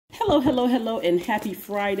Hello, hello, hello, and happy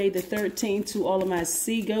Friday the 13th to all of my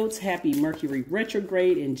sea goats. Happy Mercury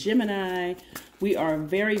retrograde in Gemini. We are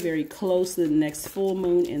very, very close to the next full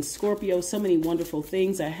moon in Scorpio. So many wonderful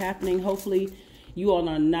things are happening. Hopefully, you all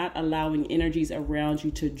are not allowing energies around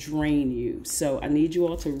you to drain you. So I need you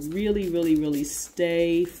all to really, really, really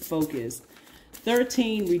stay focused.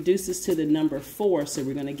 13 reduces to the number 4, so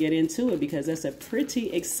we're going to get into it because that's a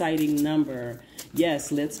pretty exciting number.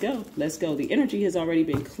 Yes, let's go. Let's go. The energy has already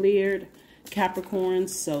been cleared, Capricorn,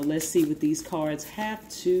 so let's see what these cards have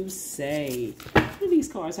to say. What do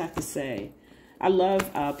these cards have to say? I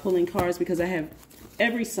love pulling cards because I have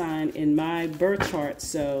every sign in my birth chart,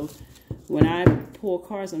 so when I pull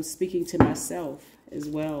cards, I'm speaking to myself as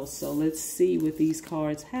well. So let's see what these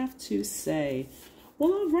cards have to say.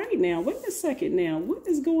 Well, all right now, wait a second now. What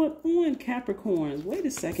is going on, Capricorns? Wait a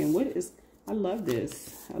second. What is, I love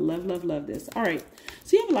this. I love, love, love this. All right.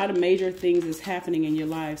 So you have a lot of major things that's happening in your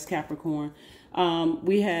lives, Capricorn.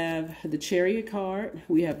 We have the Chariot card.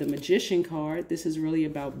 We have the Magician card. This is really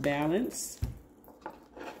about balance.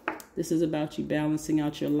 This is about you balancing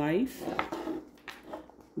out your life,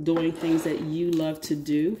 doing things that you love to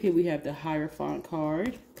do. Here we have the Hierophant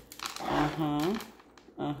card.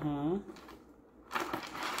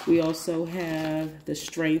 We also have the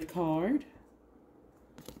Strength card.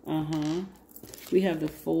 We have the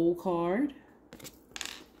Fool card.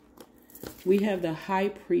 We have the High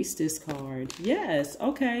Priestess card. Yes,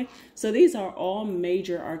 okay. So these are all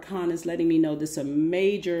major arcanas letting me know that some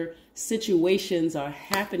major situations are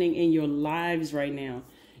happening in your lives right now.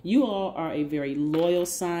 You all are a very loyal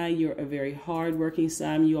sign. You're a very hardworking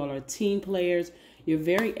sign. You all are team players. You're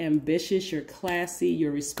very ambitious. You're classy.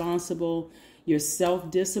 You're responsible. You're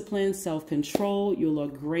self-disciplined, self-control. You all are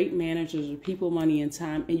great managers of people, money, and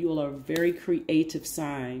time. And you all are a very creative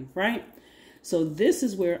sign, right? So this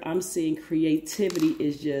is where I'm seeing creativity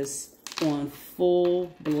is just on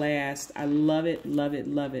full blast. I love it, love it,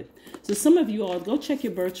 love it. So some of you all, go check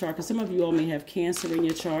your birth chart because some of you all may have Cancer in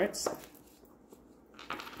your charts.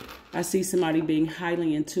 I see somebody being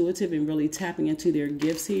highly intuitive and really tapping into their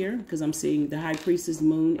gifts here because I'm seeing the High Priestess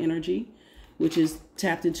Moon energy, which is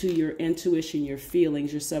tapped into your intuition, your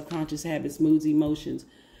feelings, your subconscious habits, moods, emotions.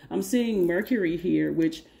 I'm seeing Mercury here,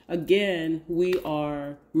 which again,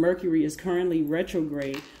 Mercury is currently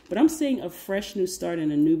retrograde, but I'm seeing a fresh new start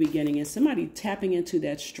and a new beginning and somebody tapping into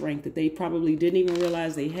that strength that they probably didn't even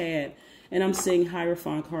realize they had. And I'm seeing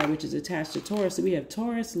Hierophant card, which is attached to Taurus. So we have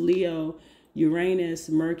Taurus, Leo, Uranus,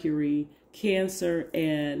 Mercury, Cancer,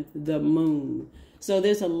 and the Moon. So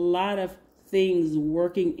there's a lot of things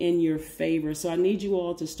working in your favor. So I need you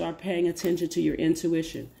all to start paying attention to your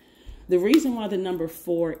intuition. The reason why the number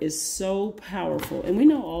 4 is so powerful, and we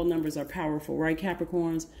know all numbers are powerful, right,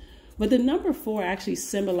 Capricorns? But the number 4 actually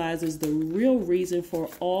symbolizes the real reason for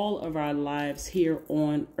all of our lives here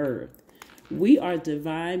on Earth. We are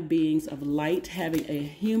divine beings of light having a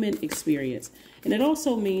human experience. And it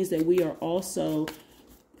also means that we are also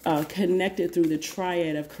connected through the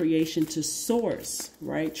triad of creation to source,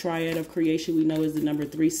 right? Triad of creation we know is the number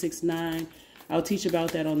 369. I'll teach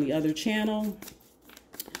about that on the other channel.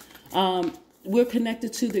 We're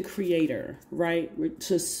connected to the creator, right?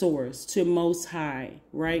 To source, to most high,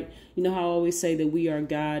 right? You know how I always say that we are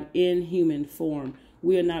God in human form.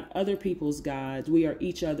 We are not other people's gods. We are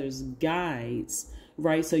each other's guides,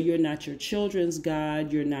 right? So you're not your children's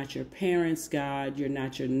God. You're not your parents' God. You're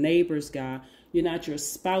not your neighbor's God. You're not your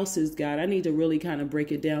spouse's God. I need to really kind of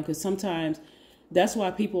break it down because sometimes that's why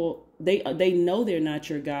people, they know they're not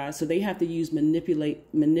your God. So they have to use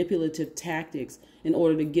manipulative tactics in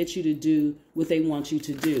order to get you to do what they want you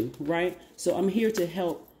to do, right? So I'm here to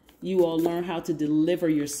help you all learn how to deliver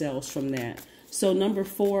yourselves from that. So number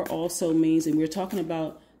 4 also means, and we're talking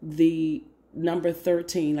about the number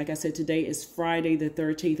 13. Like I said, today is Friday the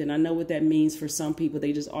 13th. And I know what that means for some people.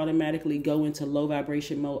 They just automatically go into low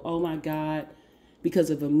vibration mode. Oh my God, because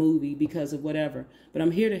of a movie, because of whatever. But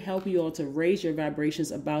I'm here to help you all to raise your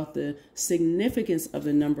vibrations about the significance of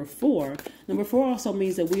the number 4. Number 4 also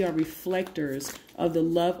means that we are reflectors of the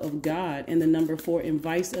love of God. And the number 4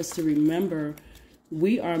 invites us to remember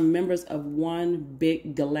we are members of one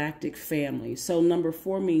big galactic family. So number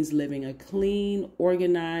 4 means living a clean,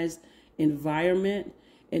 organized environment.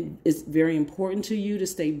 And it's very important to you to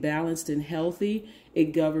stay balanced and healthy.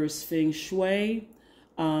 It governs feng shui,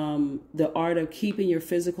 the art of keeping your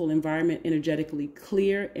physical environment energetically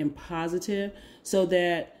clear and positive so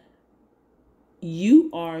that you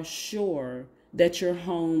are sure that you're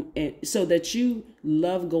home and so that you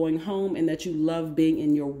love going home and that you love being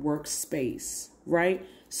in your workspace, right?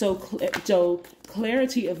 So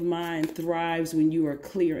clarity of mind thrives when you are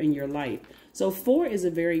clear in your life. So 4 is a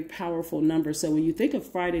very powerful number. So when you think of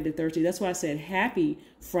Friday the 13th, that's why I said happy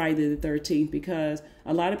Friday the 13th, because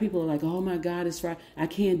a lot of people are like, oh my God, it's Friday. I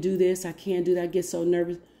can't do this. I can't do that. I get so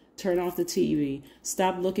nervous. Turn off the TV.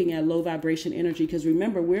 Stop looking at low vibration energy, because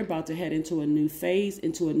remember, we're about to head into a new phase,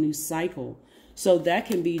 into a new cycle. So that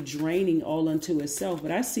can be draining all unto itself.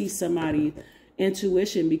 But I see somebody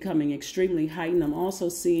intuition becoming extremely heightened. I'm also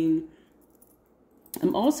seeing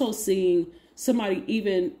somebody,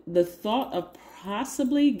 even the thought of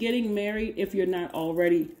possibly getting married if you're not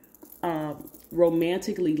already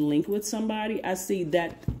romantically linked with somebody. I see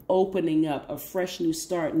that opening up, a fresh new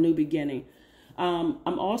start, new beginning. I'm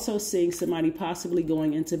also seeing somebody possibly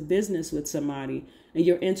going into business with somebody, and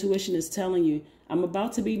your intuition is telling you, I'm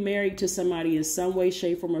about to be married to somebody in some way,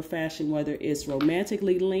 shape, form, or fashion, whether it's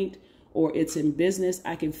romantically linked or it's in business.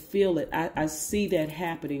 I can feel it. I see that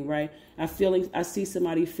happening, right? I see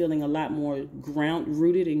somebody feeling a lot more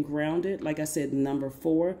rooted and grounded. Like I said, number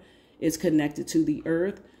 4 is connected to the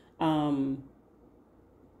earth. I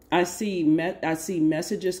see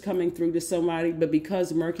messages coming through to somebody, but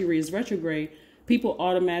because Mercury is retrograde, people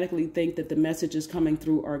automatically think that the messages coming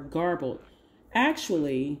through are garbled.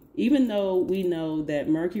 Actually, even though we know that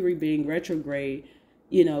Mercury being retrograde,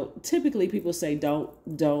 you know, typically people say don't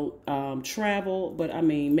travel, but I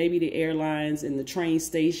mean, maybe the airlines and the train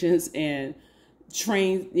stations and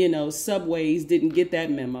subways didn't get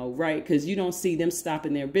that memo, right? Because you don't see them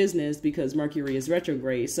stopping their business because Mercury is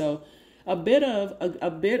retrograde. So a bit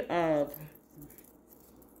of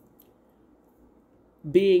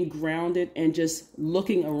being grounded and just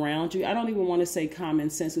looking around you. I don't even want to say common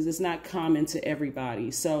sense, because it's not common to everybody.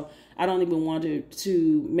 So I don't even want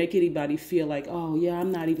to make anybody feel like, oh yeah,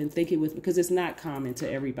 I'm not even thinking because it's not common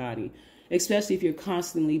to everybody, especially if you're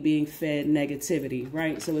constantly being fed negativity,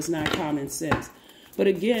 right? So it's not common sense. But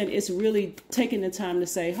again, it's really taking the time to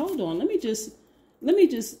say, hold on, let me just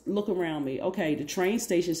look around me. Okay, the train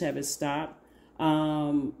stations haven't stopped.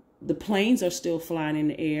 The planes are still flying in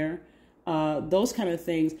the air. Those kind of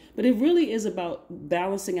things. But it really is about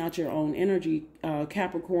balancing out your own energy,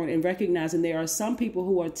 Capricorn, and recognizing there are some people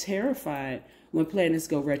who are terrified when planets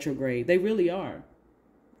go retrograde. They really are.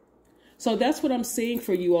 So that's what I'm seeing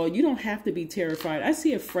for you all. You don't have to be terrified. I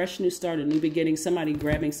see a fresh new start, a new beginning, somebody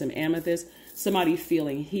grabbing some amethyst, somebody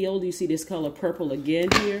feeling healed. You see this color purple again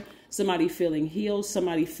here. Somebody feeling healed,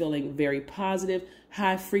 somebody feeling very positive,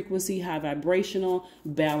 high frequency, high vibrational,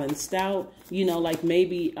 balanced out, like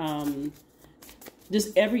maybe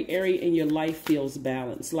just every area in your life feels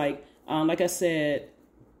balanced. Like I said,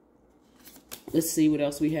 let's see what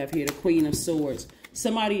else we have here. The Queen of Swords.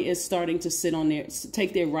 Somebody is starting to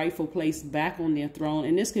take their rightful place back on their throne.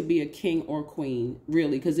 And this could be a king or queen,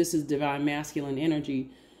 really, because this is divine masculine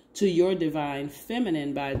energy to your divine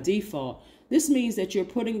feminine by default. This means that you're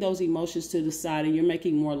putting those emotions to the side and you're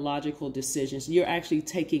making more logical decisions. You're actually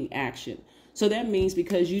taking action. So that means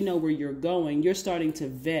because you know where you're going, you're starting to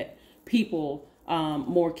vet people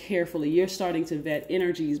more carefully. You're starting to vet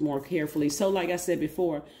energies more carefully. So like I said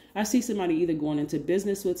before, I see somebody either going into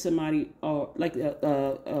business with somebody or like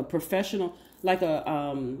a professional, like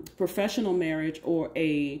a professional marriage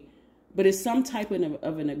but it's some type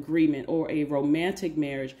of an agreement or a romantic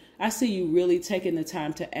marriage. I see you really taking the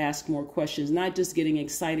time to ask more questions, not just getting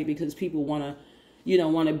excited because people want to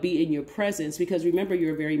be in your presence. Because remember,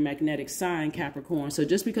 you're a very magnetic sign, Capricorn. So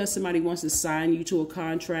just because somebody wants to sign you to a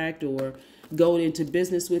contract or go into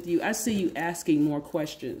business with you, I see you asking more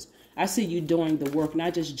questions. I see you doing the work,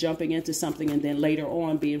 not just jumping into something and then later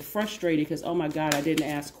on being frustrated because, oh my God, I didn't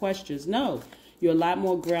ask questions. No, you're a lot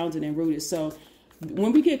more grounded and rooted. So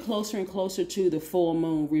when we get closer and closer to the full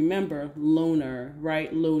moon, remember lunar,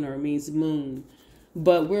 right? Lunar means moon,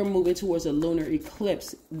 but we're moving towards a lunar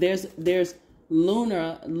eclipse. There's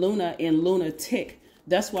luna and lunatic.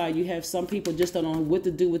 That's why you have some people just don't know what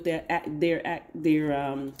to do with their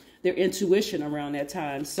intuition around that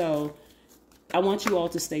time. So I want you all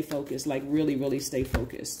to stay focused, like really, really stay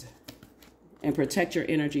focused and protect your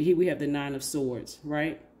energy. Here we have the 9 of Swords,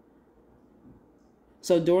 right?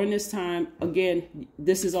 So during this time, again,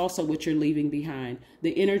 this is also what you're leaving behind.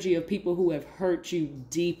 The energy of people who have hurt you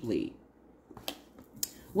deeply.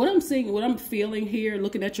 What I'm seeing, what I'm feeling here,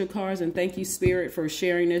 looking at your cards, and thank you, Spirit, for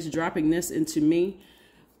sharing this, dropping this into me,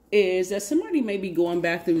 is that somebody may be going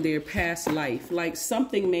back through their past life. Like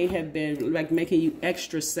something may have been like making you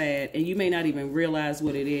extra sad and you may not even realize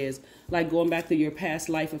what it is. Like going back through your past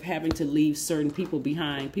life of having to leave certain people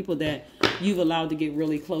behind, people that you've allowed to get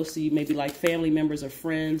really close to you, maybe like family members or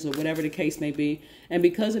friends or whatever the case may be. And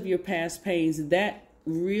because of your past pains, that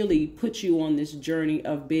really put you on this journey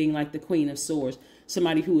of being like the Queen of Swords.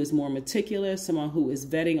 Somebody who is more meticulous, someone who is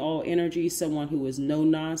vetting all energy, someone who is no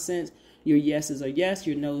nonsense. Your yeses are yes,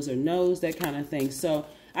 your no's are no's, that kind of thing. So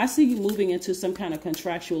I see you moving into some kind of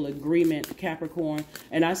contractual agreement, Capricorn,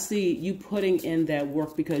 and I see you putting in that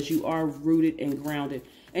work because you are rooted and grounded,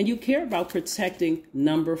 and you care about protecting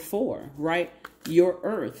number 4, right? Your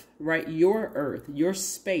earth, right? Your earth, your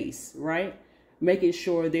space, right? Making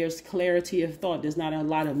sure there's clarity of thought. There's not a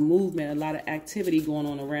lot of movement, a lot of activity going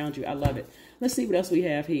on around you. I love it. Let's see what else we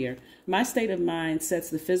have here. My state of mind sets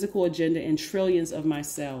the physical agenda in trillions of my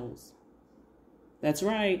cells. That's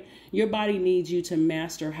right. Your body needs you to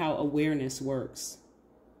master how awareness works.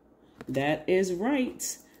 That is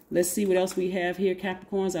right. Let's see what else we have here,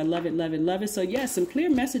 Capricorns. I love it, love it, love it. So yes, some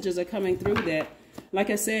clear messages are coming through that,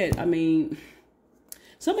 like I said, I mean,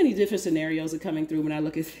 so many different scenarios are coming through when I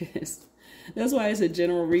look at this. That's why it's a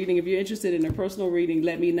general reading. If you're interested in a personal reading,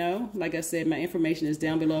 let me know. Like I said, my information is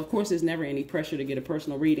down below. Of course, there's never any pressure to get a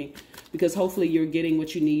personal reading because hopefully you're getting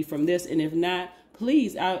what you need from this. And if not,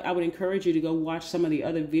 please, I would encourage you to go watch some of the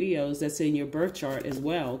other videos that's in your birth chart as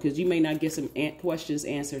well, because you may not get some questions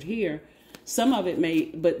answered here. Some of it may,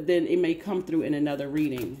 but then it may come through in another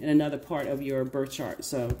reading, in another part of your birth chart.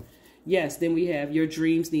 So yes, then we have your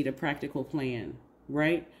dreams need a practical plan,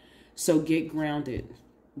 right? So get grounded.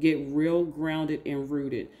 Get real grounded and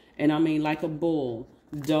rooted. And I mean, like a bull,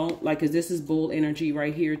 don't, like, because this is bull energy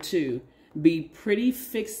right here too. Be pretty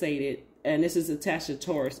fixated. And this is attached to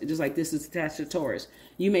Taurus, just like this is attached to Taurus.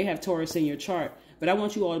 You may have Taurus in your chart, but I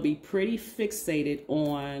want you all to be pretty fixated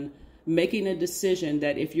on making a decision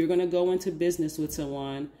that if you're going to go into business with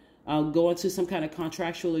someone, go into some kind of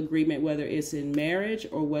contractual agreement, whether it's in marriage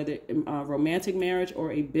or whether romantic marriage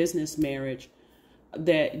or a business marriage,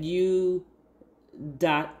 that you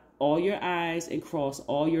dot all your I's and cross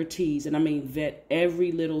all your T's. And I mean, vet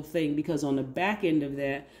every little thing, because on the back end of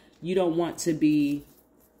that, you don't want to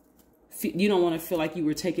feel like you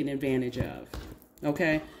were taken advantage of.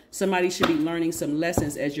 Okay. Somebody should be learning some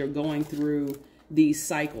lessons as you're going through these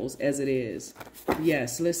cycles as it is.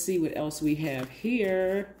 Yes. Let's see what else we have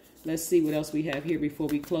here. Let's see what else we have here before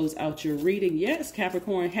we close out your reading. Yes,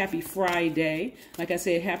 Capricorn, happy Friday. Like I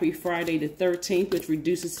said, happy Friday the 13th, which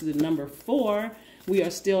reduces to the number 4. We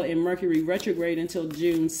are still in Mercury retrograde until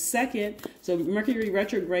June 2nd. So Mercury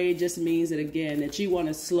retrograde just means that, again, that you want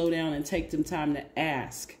to slow down and take some time to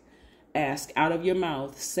ask. Ask out of your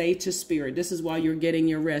mouth. Say to spirit. This is why you're getting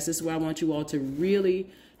your rest. This is why I want you all to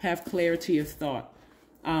really have clarity of thought.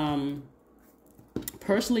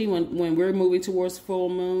 Personally, when we're moving towards full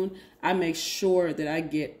moon, I make sure that I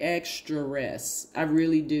get extra rest. I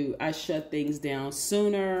really do. I shut things down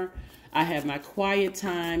sooner. I have my quiet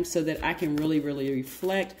time so that I can really, really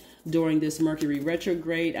reflect during this Mercury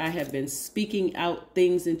retrograde. I have been speaking out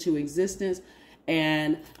things into existence,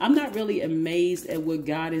 and I'm not really amazed at what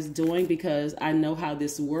God is doing because I know how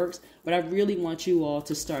this works, but I really want you all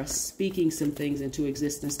to start speaking some things into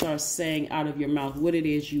existence. Start saying out of your mouth what it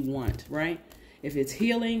is you want, right? If it's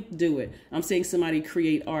healing, do it. I'm saying somebody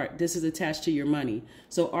create art. This is attached to your money.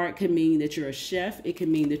 So art can mean that you're a chef. It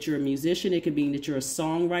can mean that you're a musician. It can mean that you're a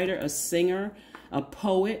songwriter, a singer, a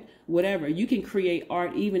poet, whatever. You can create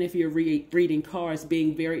art even if you're reading cards,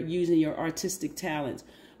 using your artistic talents.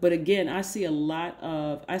 But again, I see a lot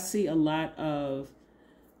of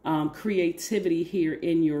creativity here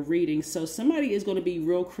in your reading. So somebody is going to be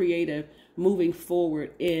real creative moving forward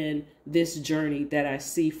in this journey that I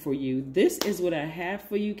see for you. This is what I have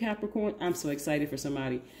for you, Capricorn. I'm so excited for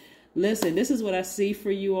somebody. Listen, this is what I see for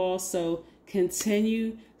you all. So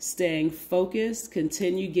continue staying focused,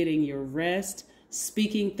 continue getting your rest,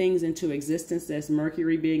 speaking things into existence. That's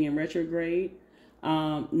Mercury being in retrograde.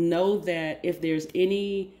 Know that if there's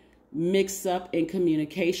any mix up in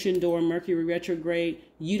communication during Mercury retrograde,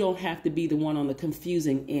 you don't have to be the one on the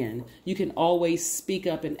confusing end. You can always speak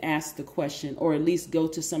up and ask the question, or at least go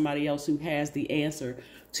to somebody else who has the answer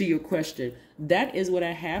to your question. That is what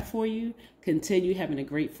I have for you. Continue having a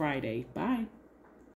great Friday. Bye.